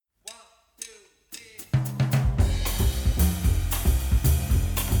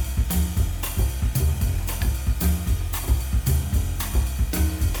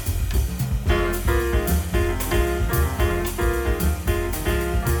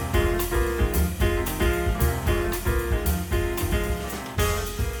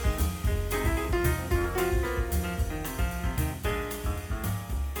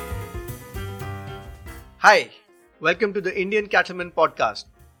Hi, welcome to the Indian Cattleman Podcast.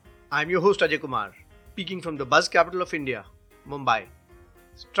 I'm your host Ajay Kumar, speaking from the buzz capital of India, Mumbai.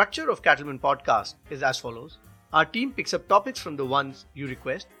 Structure of Cattleman Podcast is as follows. Our team picks up topics from the ones you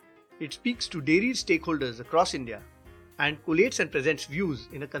request. It speaks to dairy stakeholders across India and collates and presents views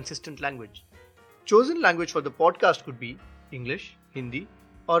in a consistent language. Chosen language for the podcast could be English, Hindi,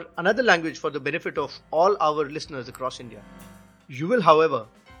 or another language for the benefit of all our listeners across India. You will, however,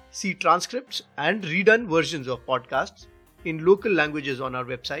 see transcripts and redone versions of podcasts in local languages on our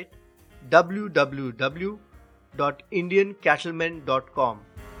website www.indiancattlemen.com.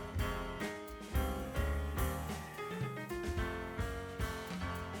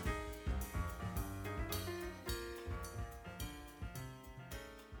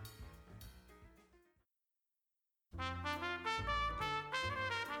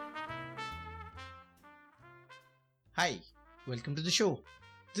 Hi, welcome to the show.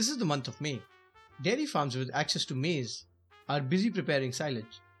 This is the month of May. Dairy farms with access to maize are busy preparing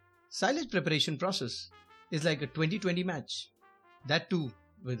silage. Silage preparation process is like a 20-20 match. That too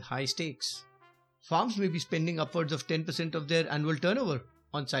with high stakes. Farms may be spending upwards of 10% of their annual turnover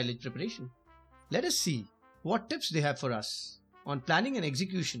on silage preparation. Let us see what tips they have for us on planning and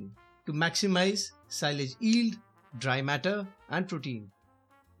execution to maximize silage yield, dry matter and protein.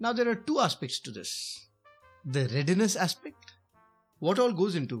 Now there are two aspects to this. The readiness aspect. What all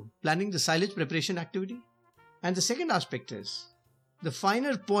goes into planning the silage preparation activity? And the second aspect is the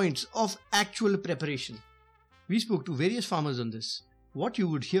finer points of actual preparation. We spoke to various farmers on this. What you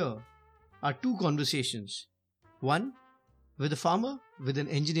would hear are two conversations. One with a farmer with an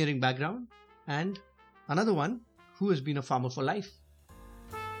engineering background and another one who has been a farmer for life.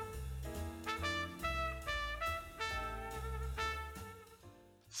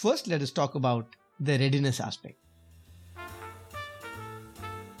 First, let us talk about the readiness aspect.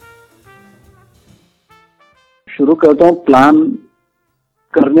 शुरू करता हूँ plan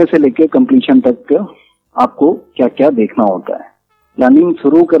करने से लेके completion तक का आपको क्या क्या देखना होता है। प्लानिंग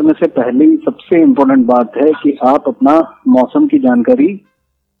शुरू करने से पहले ही सबसे इम्पोर्टेंट बात है कि आप अपना मौसम की जानकारी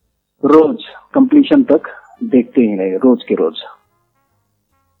रोज कंप्लीशन तक देखते ही रहे, रोज के रोज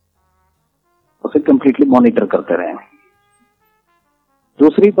उसे कंप्लीटली मॉनिटर करते रहें।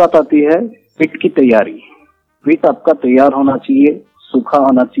 दूसरी बात आती है पिट की तैयारी। पिट आपका तैयार होना चाहिए, सूखा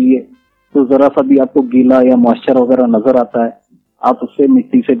होना चाहिए। तो जरा सा भी आपको गीला या मॉइस्चर वगैरह नजर आता है, आप उससे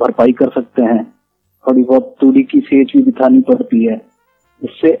मिट्टी से भरपाई कर सकते हैं। थोड़ी बहुत तूड़ी की सेच भी बिछानी पड़ती है,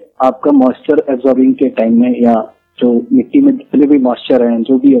 इससे आपका मॉइस्चर एब्जॉर्बिंग के टाइम में या जो मिट्टी में जितने भी मॉइस्चर है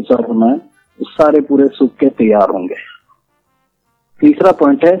जो भी एब्जॉर्ब होना है वो सारे पूरे सूख के तैयार होंगे। तीसरा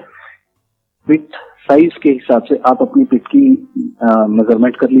पॉइंट है पिट साइज के हिसाब से आप अपनी पिट की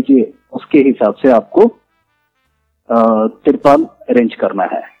मेजरमेंट कर लीजिए, उसके हिसाब से आपको तिरपाल अरेंज करना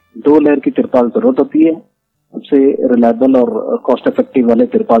है। 2 लेयर की तिरपाल जरूरत होती है। सबसे रिलायबल और कॉस्ट इफेक्टिव वाले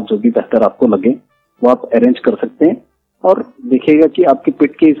तिरपाल जो भी बेहतर आपको लगे वो आप अरेंज कर सकते हैं और देखिएगा कि आपकी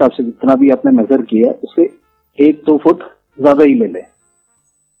पिट के हिसाब से जितना भी आपने मेजर किया है उससे 1-2 फुट ज्यादा ही ले लें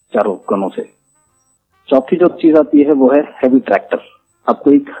चारों कोनों से। चौथी जो चीज आती है वो है हैवी ट्रैक्टर।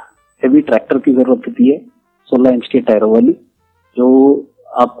 आपको एक हैवी ट्रैक्टर की जरूरत होती है 16 इंच के टायरों वाली, जो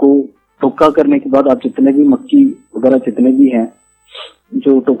आपको टोका करने के बाद आप जितने भी मक्की वगैरह जितने भी हैं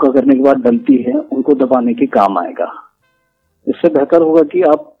जो टोका करने के बाद डलती है उनको दबाने के काम आएगा। इससे बेहतर होगा कि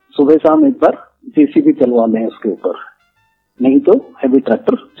आप सुबह शाम एक बार जेसीबी चलवा लें उसके ऊपर, नहीं तो हैवी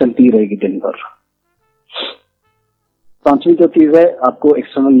ट्रैक्टर चलती रहेगी दिन भर। पांचवी जो चीज है आपको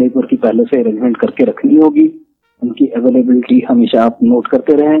एक्सटर्नल लेबर की पहले से अरेंजमेंट करके रखनी होगी। उनकी अवेलेबिलिटी हमेशा आप नोट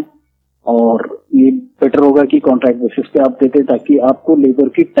करते रहें और ये बेटर होगा कि कॉन्ट्रैक्ट बेसिस पे आप देते ताकि आपको लेबर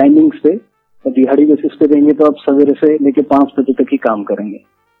की टाइमिंग्स पे दिहाड़ी बेसिस पे देंगे तो आप सवेरे से लेके 5 बजे तक ही काम करेंगे।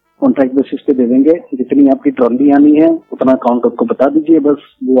 कॉन्ट्रैक्ट बेसिस पे दे देंगे, जितनी आपकी ट्रॉली आनी है उतना काउंट आपको बता दीजिए, बस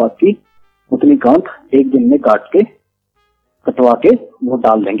वो आपकी उतनी काउंट एक दिन में काट के कटवा के वो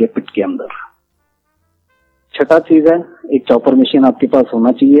डाल देंगे पिट के अंदर। छठा चीज है एक चॉपर मशीन आपके पास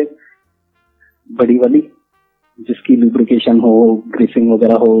होना चाहिए, बड़ी वाली, जिसकी लुब्रिकेशन हो, ग्रीसिंग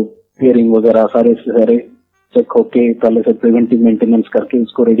वगैरह हो, बेयरिंग वगैरह सारे चेक होके पहले से प्रिवेंटिव मेंटेनेंस करके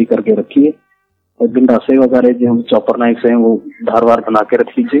उसको रेडी करके रखिए। और बिंदासे वगैरह जो चॉपर नाइफ हैं वो धारवार बना के रख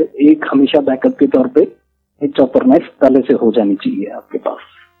लीजिए। एक हमेशा बैकअप के तौर पे एक चॉपर नाइफ पहले से हो जानी चाहिए आपके पास,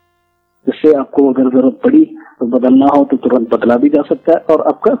 जिससे आपको अगर जरूरत पड़ी तो बदलना हो तो तुरंत बदला भी जा सकता है और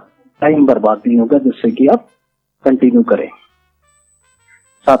आपका टाइम बर्बाद नहीं होगा, जिससे कि आप कंटिन्यू करें।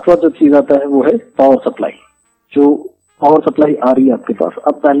 सातवां जो चीज आता है वो है पावर सप्लाई। जो पावर सप्लाई आ रही है आपके पास,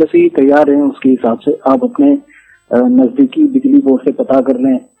 आप पहले से ही तैयार हैं, उसके हिसाब से आप अपने नजदीकी बिजली बोर्ड से पता कर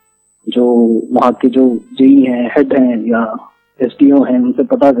लें, जो वहाँ के जो जेई हैं, हेड हैं या एसडीओ हैं उनसे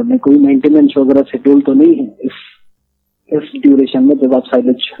पता करने कोई मेंटेनेंस वगैरह शेड्यूल तो नहीं है इस ड्यूरेशन में जब आप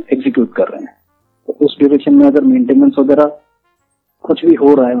साइलेज एग्जीक्यूट कर रहे हैं। तो उस ड्यूरेशन में अगर मेंटेनेंस वगैरह कुछ भी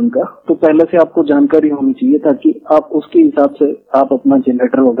हो रहा है उनका, तो पहले से आपको जानकारी होनी चाहिए ताकि आप उसके हिसाब से आप अपना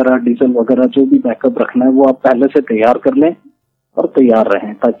जनरेटर वगैरह, डीजल वगैरह जो भी बैकअप रखना है वो आप पहले से तैयार कर लें और तैयार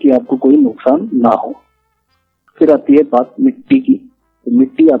रहें ताकि आपको कोई नुकसान ना हो। फिर आती है बात मिट्टी की। तो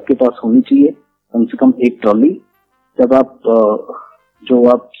मिट्टी आपके पास होनी चाहिए कम से कम 1 ट्रॉली। जब आप जो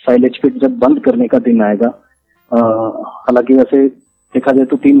आप साइलेज पिट जब बंद करने का दिन आएगा, हालांकि वैसे देखा जाए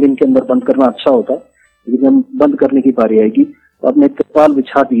तो 3 दिन के अंदर बंद करना अच्छा होता है, लेकिन जब बंद करने की बारी आएगी तो आपने तिरपाल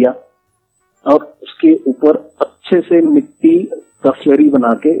बिछा दिया और उसके ऊपर अच्छे से मिट्टी का स्लरी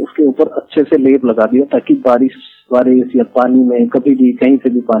बना के उसके ऊपर अच्छे से लेप लगा दिया ताकि बारिश या पानी में कभी भी कहीं से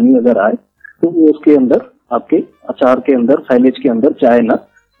भी पानी अगर आए तो वो उसके अंदर, आपके अचार के अंदर, साइलेज के अंदर जाए ना,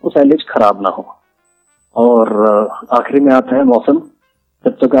 वो साइलेज खराब ना हो। और आखिरी में आता है मौसम।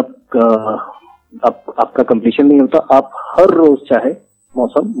 जब तक आपका कंप्लीशन नहीं होता, आप हर रोज चाहे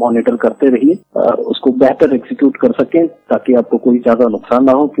मौसम मॉनिटर करते रहिए, उसको बेहतर एग्जीक्यूट कर सकें ताकि आपको कोई ज्यादा नुकसान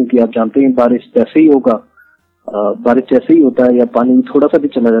ना हो। क्योंकि आप जानते हैं बारिश जैसे ही होगा, बारिश जैसे ही होता है या पानी थोड़ा सा भी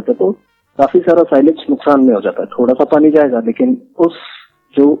चला जाता है तो काफी सारा साइलेज नुकसान में हो जाता है। थोड़ा सा पानी जाएगा लेकिन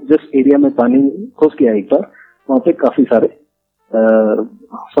जिस एरिया में पानी घुस गया एक बार, वहां पे काफी सारे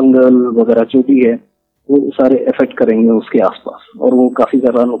फंगल वगैरह जो भी है वो सारे इफेक्ट करेंगे उसके आसपास और वो काफी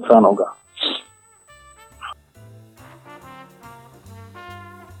ज्यादा नुकसान होगा।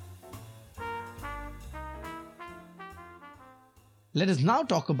 Let us now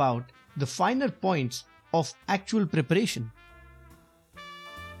talk about the finer points of actual preparation.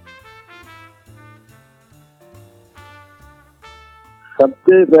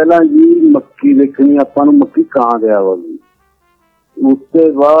 सबसे पहला जी मक्की देखनी, ਆਪਾਂ ਨੂੰ मक्की कहाँ गया होगी। उसके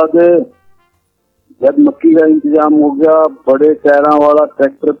बाद जब मक्की का इंतजाम हो गया, बड़े टायरों वाला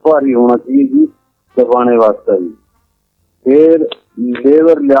ट्रैक्टर भारी होना चाहिए जी दबाने वास्ते जी। फिर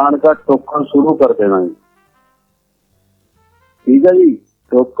लेबर लियान का टोकन शुरू कर देना जी, ठीक है जी।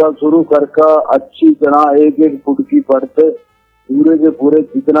 टोकन शुरू करके अच्छी तरह 1-1 फुट की परत पूरे के पूरे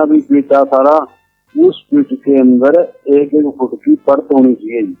जितना भी पीटा सारा उस पीट के अंदर 1-1 फुट की परत होनी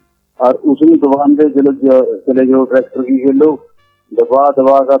चाहिए जी। और उसमें दबाते चले जाओ ट्रैक्टर की खेलो,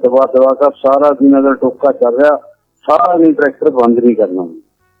 दबा का सारा दिन अगर टोका चल रहा सारा दिन ट्रैक्टर बंद नहीं करना,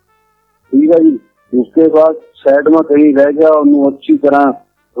 ठीक है जी। उसके बाद साइड में कहीं रह गया उन्हें अच्छी तरह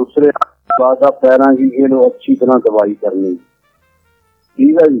दूसरे बाद पैरों की खेलो अच्छी तरह दवाई करनी,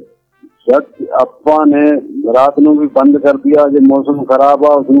 ठीक है जी। जब अपा ने रात में भी बंद कर दिया, जब मौसम खराब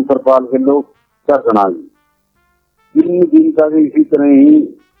आ उसमें तरपाल के लोग करना जी। 3 दिन तक इसी तरह ही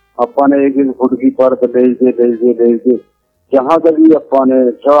अपा ने 1-1 फुट की परत ले जहां तक भी अपा ने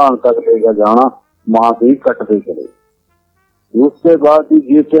चढ़ान तक लेकर जाना, वहां से ही कटते चले। उसके बाद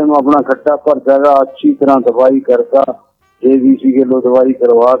जिसे हम अपना खट्टा पर जाएगा अच्छी तरह दवाई करका जेबीसी के लो दवाई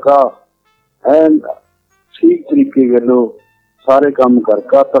करवा का एंड ठीक तरीके के लो सारे काम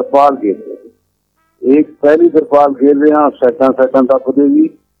करका तरपाल घेर। एक पहली तरपाल घेर रहे हैं सेटन तक देगी,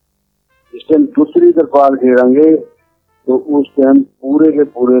 जिस टाइम दूसरी तरपाल घेरेंगे तो उस टाइम पूरे के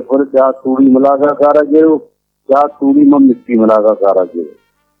पूरे पर क्या तूड़ी मिलाकर कारा घेरो, क्या तूड़ी में मिट्टी मिलाकर कारा घेरो।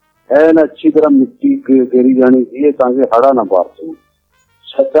 एन अच्छी तरह मिट्टी घेरी जानी चाहिए ताकि हड़ा ना पार सके,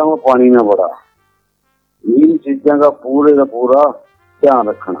 छत्ता में पानी ना बढ़ा। इन चीजों का पूरा ध्यान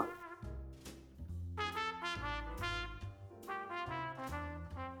रखना।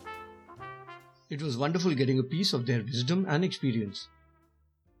 It was wonderful getting a piece of their wisdom and experience.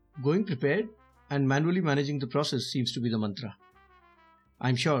 Going prepared and manually managing the process seems to be the mantra.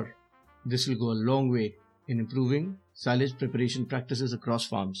 I'm sure this will go a long way in improving silage preparation practices across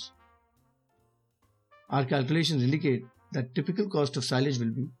farms. Our calculations indicate that typical cost of silage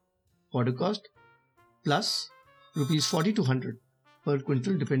will be fodder cost plus rupees 40 to 100 per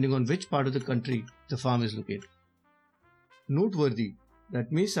quintal depending on which part of the country the farm is located. Noteworthy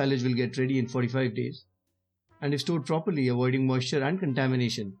that maize silage will get ready in 45 days and if stored properly avoiding moisture and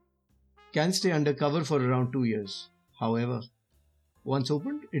contamination can stay under cover for around 2 years. However, once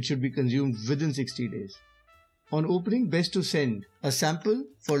opened, it should be consumed within 60 days. On opening, best to send a sample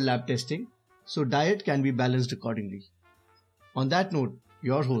for lab testing so diet can be balanced accordingly. On that note,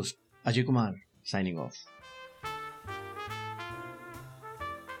 your host Ajay Kumar signing off.